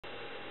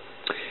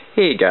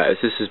Hey guys,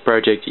 this is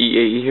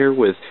projecteae here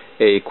with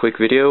a quick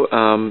video.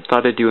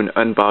 Thought I'd do an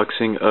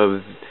unboxing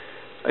of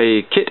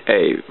a kit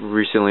I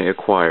recently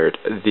acquired.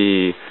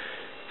 The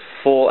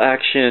full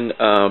action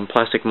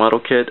plastic model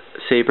kit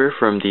Saber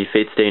from the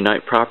Fate's Day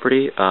Night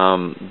property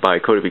by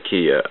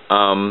Kotobukiya.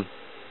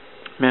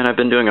 Man, I've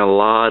been doing a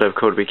lot of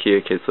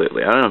Kotobukiya kits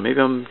lately. I don't know,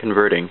 maybe I'm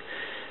converting.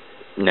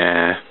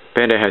 Nah,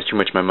 Bandai has too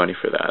much of my money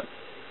for that.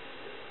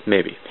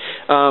 Maybe.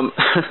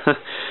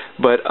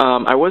 But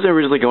I wasn't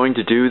originally going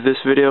to do this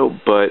video,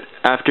 but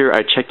after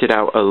I checked it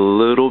out a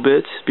little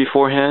bit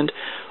beforehand,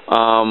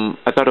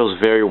 I thought it was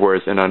very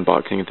worth an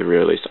unboxing at the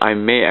very least. I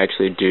may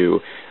actually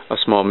do a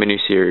small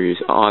mini-series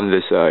on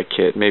this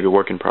kit, maybe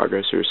work in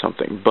progress or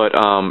something. But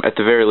at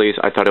the very least,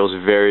 I thought it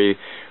was very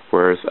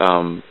worth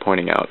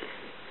pointing out.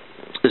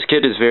 This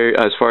kit is very,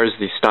 as far as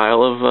the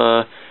style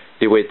of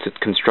the way it's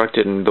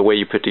constructed and the way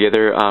you put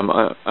together,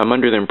 I'm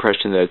under the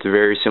impression that it's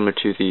very similar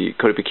to the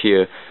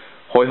Kotobukiya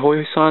Hoi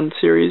Hoi San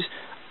series.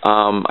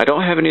 I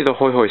don't have any of the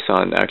Hoi Hoi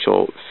San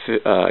actual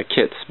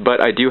kits,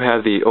 but I do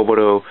have the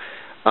Obodo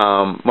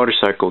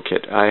motorcycle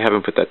kit. I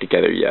haven't put that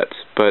together yet,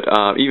 but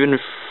even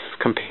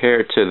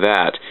compared to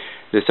that,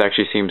 this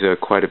actually seems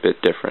quite a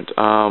bit different.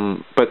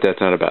 But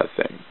that's not a bad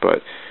thing.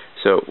 But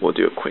so we'll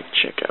do a quick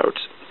checkout.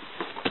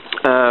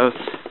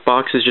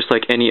 Box is just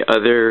like any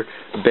other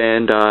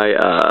Bandai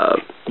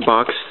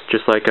box,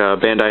 just like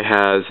Bandai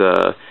has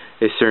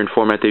a certain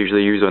format they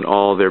usually use on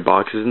all their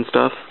boxes and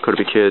stuff.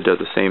 Kotobukiya does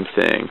the same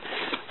thing.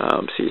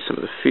 See some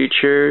of the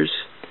features,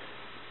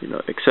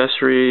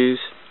 accessories,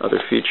 other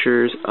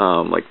features,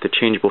 like the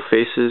changeable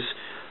faces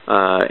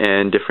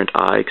and different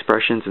eye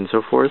expressions and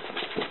so forth.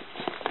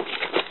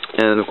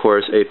 And of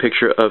course a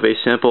picture of a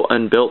sample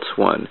unbuilt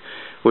one,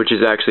 which is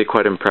actually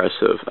quite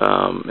impressive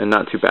and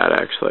not too bad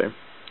actually.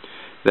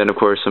 Then, of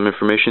course, some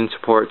information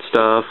support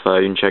stuff.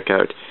 You can check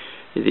out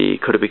the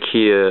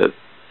Kotobukiya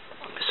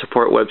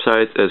support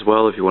websites as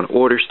well if you want to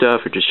order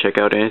stuff or just check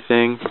out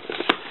anything.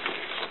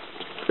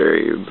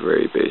 Very,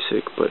 very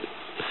basic, but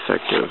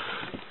effective.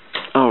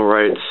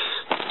 Alright,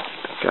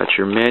 got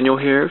your manual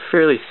here.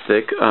 Fairly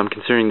thick,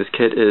 considering this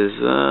kit is,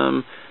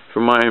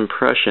 from my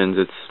impressions,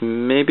 it's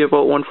maybe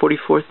about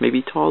 1/44,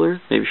 maybe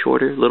taller, maybe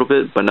shorter, a little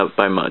bit, but not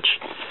by much.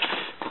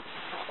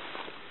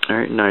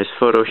 Alright, nice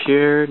photo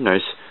here,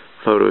 nice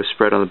photo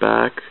spread on the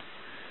back.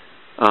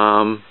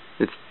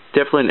 It's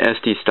definitely an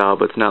SD style,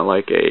 but it's not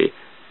like a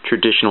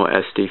traditional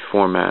SD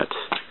format.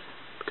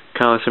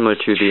 Kind of similar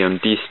to the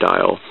D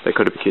style that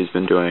Kotobukiya has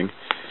been doing.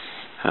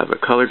 Have a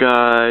color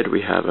guide.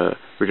 We have a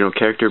original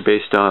character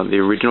based on the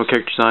original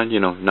character design,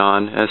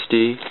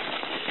 non-SD.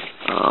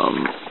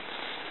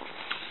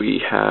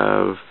 We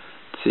have,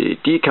 let's see,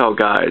 decal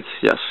guides.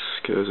 Yes,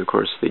 because of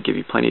course they give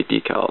you plenty of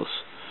decals.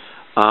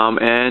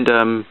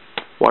 And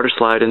water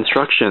slide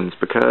instructions,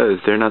 because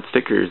they're not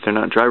stickers, they're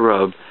not dry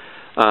rub,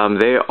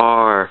 they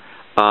are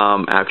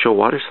actual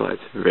water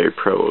slides. Very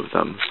pro of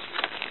them.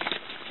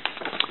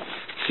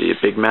 See a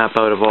big map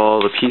out of all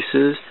the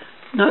pieces.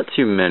 Not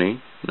too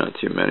many. Let's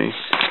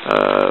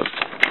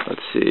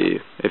see.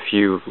 If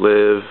you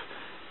live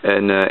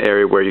in an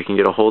area where you can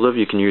get a hold of,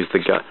 you can use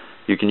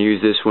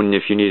this one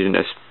if you need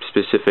a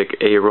specific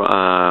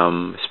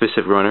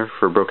specific runner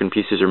for broken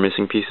pieces or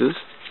missing pieces.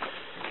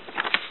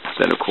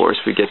 Then, of course,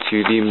 we get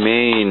to the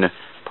main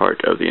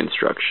part of the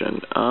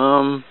instruction.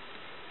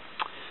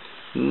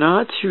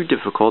 Not too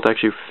difficult,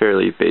 actually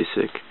fairly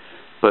basic.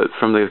 But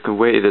from the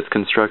way that's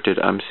constructed,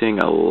 I'm seeing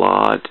a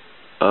lot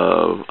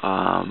of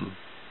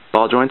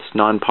ball joints,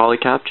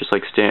 non-polycap, just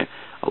like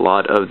a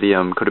lot of the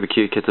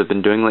Kotobukiya kits I've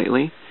been doing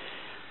lately.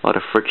 A lot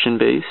of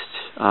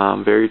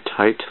friction-based, very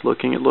tight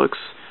looking it looks.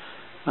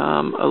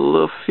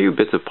 A few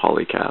bits of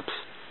polycaps.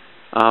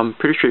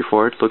 Pretty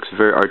straightforward, looks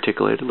very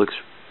articulated, looks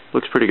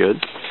pretty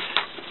good.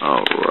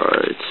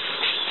 Alright.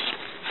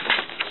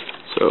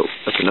 So,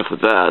 that's enough of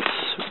that.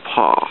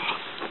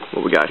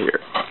 What we got here?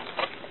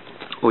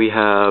 We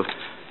have,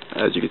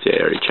 as you can see,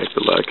 I already checked the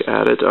look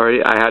at it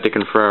already. I had to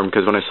confirm,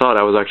 because when I saw it,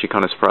 I was actually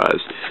kind of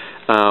surprised.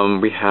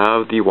 We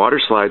have the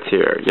water slides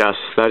here. Yes,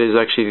 that is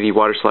actually the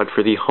water slide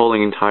for the whole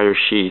entire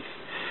sheath.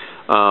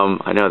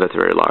 I know that's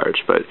very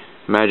large, but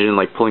imagine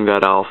like pulling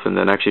that off and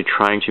then actually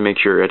trying to make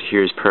sure it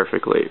adheres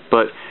perfectly.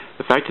 But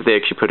the fact that they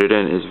actually put it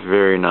in is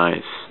very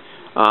nice.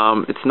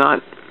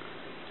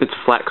 It's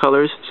flat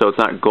colors, so it's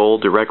not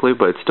gold directly,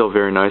 but it's still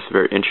very nice,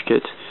 very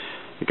intricate.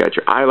 You got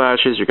your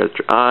eyelashes, you got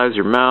your eyes,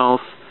 your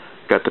mouth,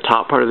 you got the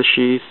top part of the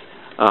sheath,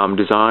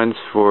 designs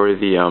for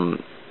the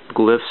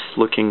glyphs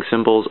looking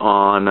symbols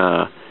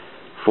on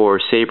for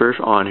Saber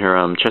on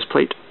her chest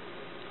plate.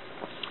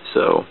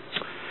 So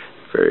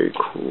very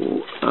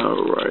cool.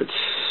 Alright.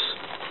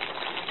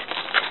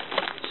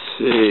 Let's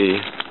see.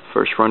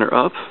 First runner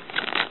up.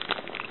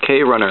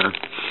 K runner.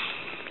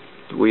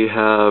 We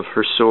have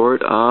her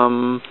sword.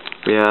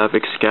 We have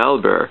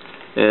Excalibur,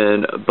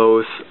 and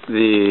both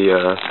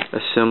the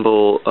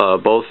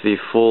both the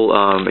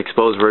full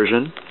exposed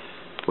version,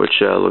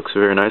 which looks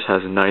very nice,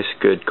 has a nice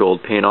good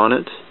gold paint on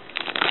it.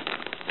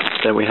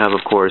 Then we have, of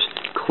course,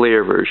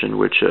 clear version,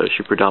 which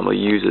she predominantly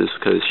uses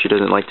because she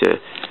doesn't like to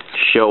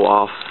show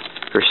off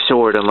her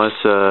sword unless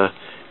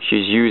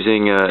she's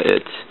using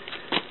it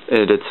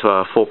at its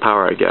full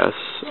power, I guess.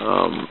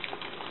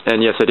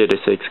 And yes, I did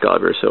say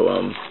Excalibur, so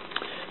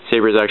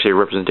Saber is actually a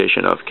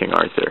representation of King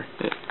Arthur.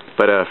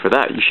 But for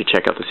that, you should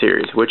check out the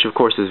series, which of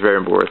course is very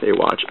worth a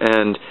watch.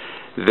 And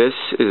this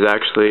is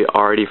actually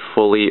already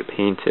fully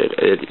painted.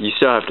 You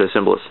still have to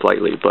assemble it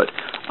slightly, but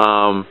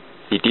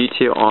the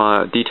detail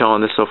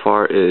on this so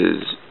far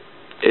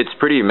it's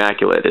pretty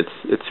immaculate.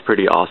 It's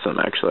pretty awesome,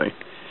 actually.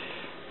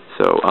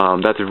 So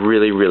that's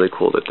really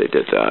cool that they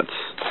did that.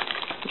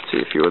 Let's see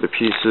a few other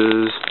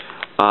pieces.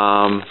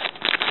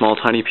 Small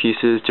tiny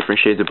pieces, different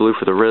shades of blue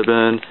for the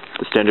ribbon,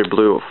 the standard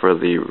blue for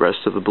the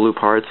rest of the blue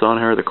parts on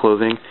her, the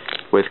clothing,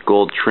 with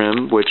gold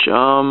trim, which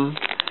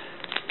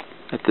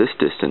at this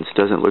distance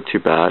doesn't look too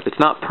bad. It's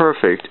not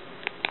perfect,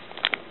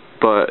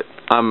 but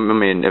I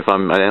mean, if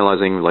I'm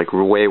analyzing like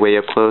way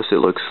up close, it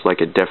looks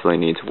like it definitely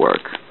needs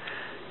work.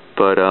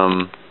 But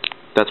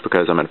that's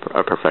because I'm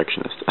a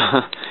perfectionist,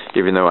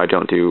 even though I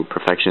don't do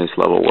perfectionist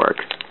level work.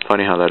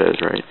 Funny how that is,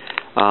 right?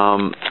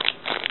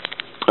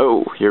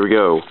 Oh, here we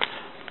go.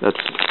 That's,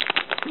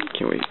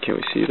 can we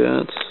see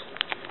that?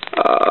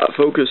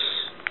 Focus.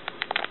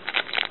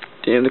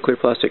 Damn the clear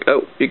plastic.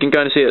 Oh, you can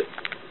kind of see it.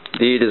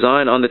 The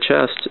design on the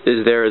chest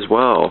is there as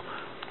well.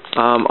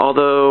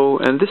 Although,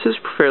 and this is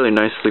fairly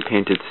nicely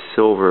painted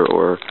silver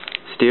or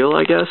steel,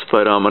 I guess,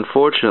 but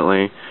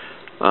unfortunately,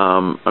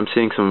 I'm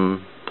seeing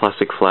some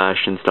plastic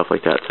flash and stuff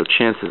like that, so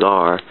chances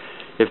are,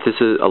 if this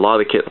is a lot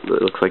of the kit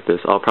that looks like this,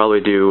 I'll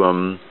probably do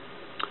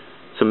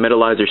some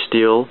metallizer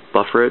steel,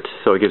 buffer it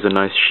so it gives a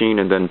nice sheen,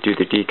 and then do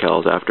the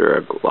decals after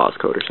a gloss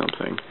coat or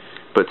something.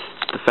 But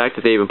the fact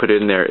that they even put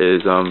it in there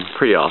is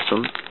pretty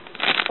awesome.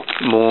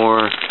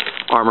 More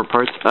armor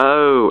parts.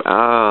 Oh,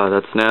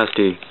 that's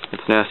nasty.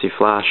 It's nasty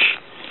flash.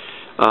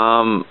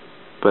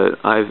 But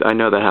I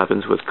know that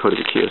happens with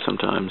Kotobukiya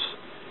sometimes.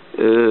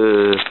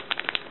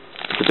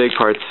 The big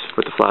parts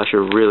with the flash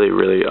are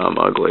really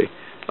ugly.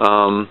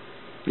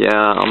 Yeah,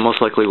 I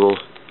most likely will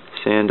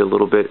sand a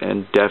little bit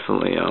and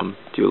definitely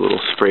do a little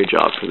spray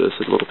job for this,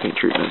 a little paint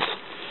treatment.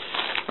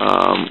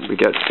 We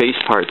got face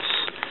parts,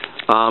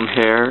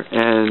 hair,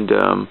 and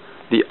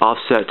the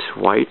offset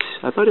white.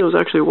 I thought it was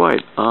actually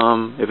white.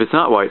 If it's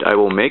not white, I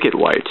will make it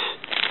white.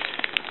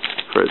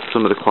 For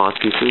some of the cloth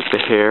pieces, the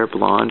hair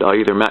blonde, I'll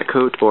either matte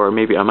coat or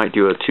maybe I might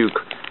do a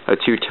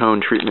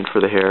two-tone treatment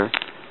for the hair.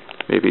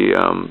 Maybe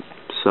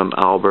some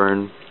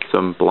auburn,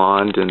 some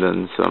blonde, and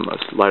then some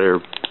lighter,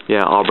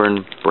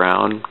 auburn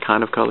brown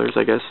kind of colors,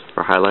 I guess,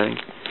 for highlighting.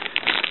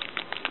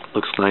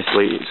 Looks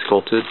nicely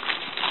sculpted.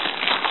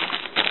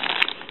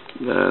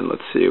 Then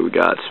let's see, we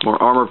got some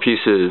more armor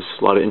pieces,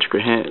 a lot of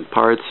intricate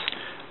parts,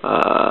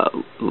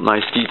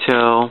 nice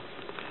detail,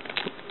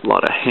 a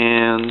lot of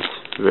hands,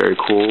 very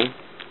cool.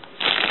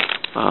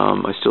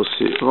 I still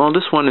see, well,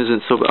 this one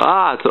isn't so,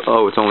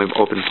 it's only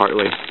open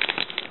partly.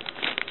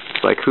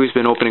 It's like, who's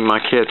been opening my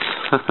kits?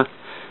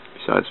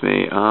 Besides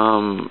me.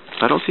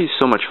 I don't see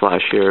so much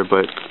flash here,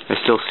 but I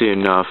still see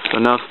enough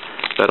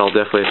that I'll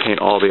definitely paint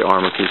all the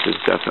armor pieces,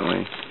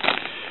 definitely.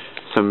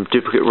 Some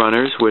duplicate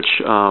runners,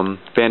 which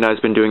Bandai's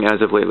been doing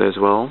as of lately as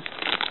well.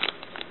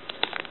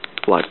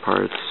 Black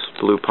parts,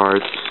 blue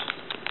parts.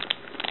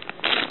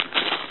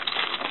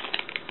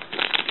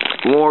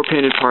 More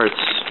painted parts,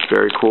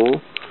 very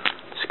cool.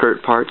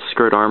 Skirt parts,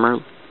 skirt armor,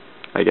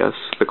 I guess,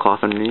 the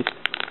cloth underneath.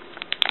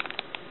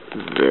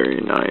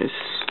 Very nice.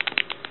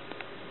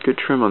 Good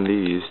trim on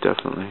these,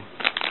 definitely.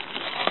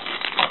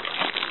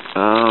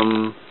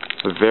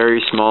 A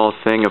very small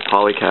thing of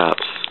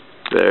polycaps.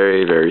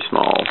 Very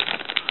small.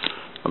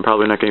 I'm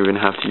probably not going to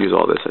even have to use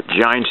all this. A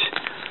giant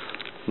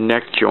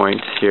neck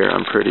joint here,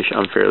 I'm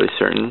fairly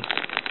certain.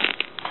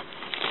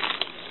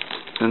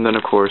 And then,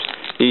 of course,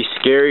 a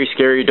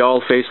scary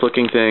doll face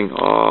looking thing.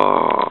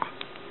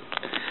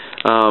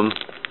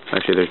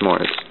 Actually, there's more.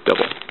 It's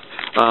double.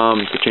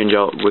 To change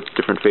out with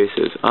different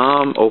faces.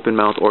 Open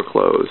mouth or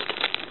closed.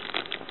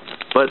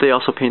 But they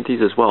also paint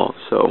these as well.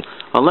 So,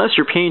 unless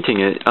you're painting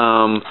it,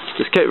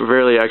 this kit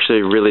really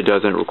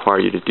doesn't require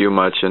you to do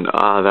much, and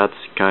that's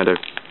kind of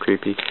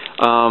creepy.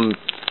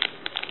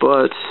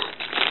 But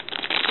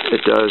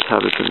it does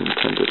have its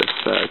intended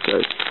effect,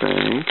 I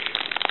think.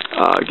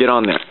 Get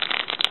on there.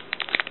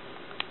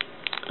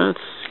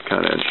 That's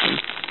kind of interesting.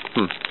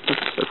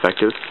 That's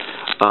effective.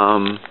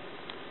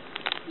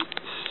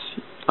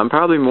 I'm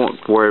probably more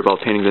worried about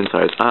painting the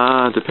insides.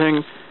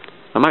 Depending,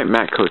 I might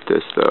matte coat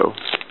this though,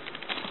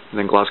 and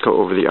then gloss coat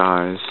over the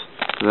eyes,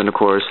 and then of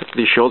course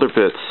the shoulder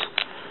bits,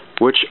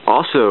 which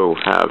also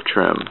have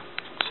trim.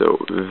 So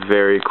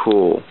very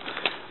cool.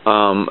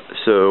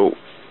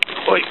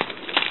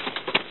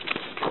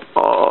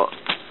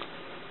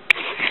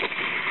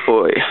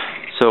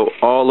 So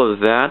all of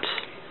that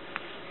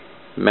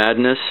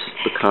madness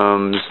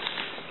becomes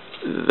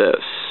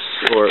this,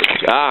 or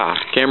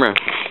camera.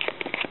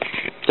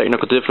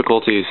 Technical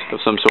difficulties of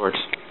some sort.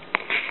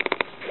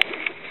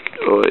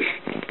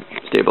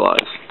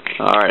 Stabilize.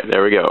 Alright,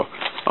 there we go.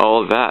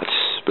 All of that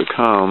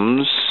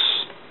becomes...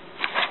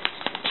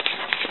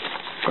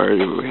 Where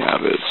do we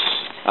have it?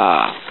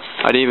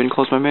 I didn't even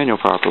close my manual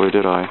properly,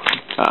 did I?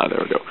 Ah, there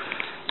we go.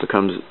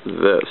 Becomes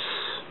this.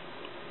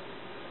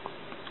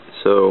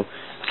 So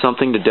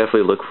something to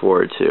definitely look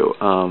forward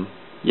to.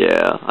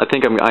 Yeah, I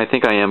think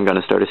I am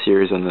gonna start a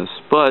series on this,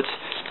 but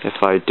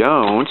if I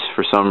don't,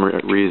 for some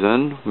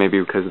reason,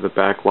 maybe because of the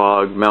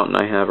backlog mountain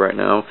I have right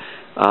now,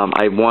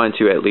 I want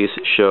to at least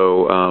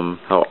show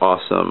how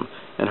awesome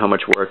and how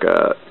much work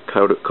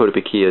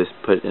Kotobukiya has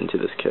put into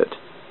this kit.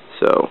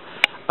 So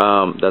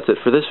that's it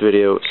for this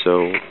video.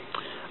 So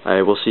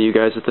I will see you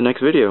guys at the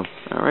next video.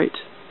 All right,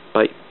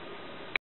 bye.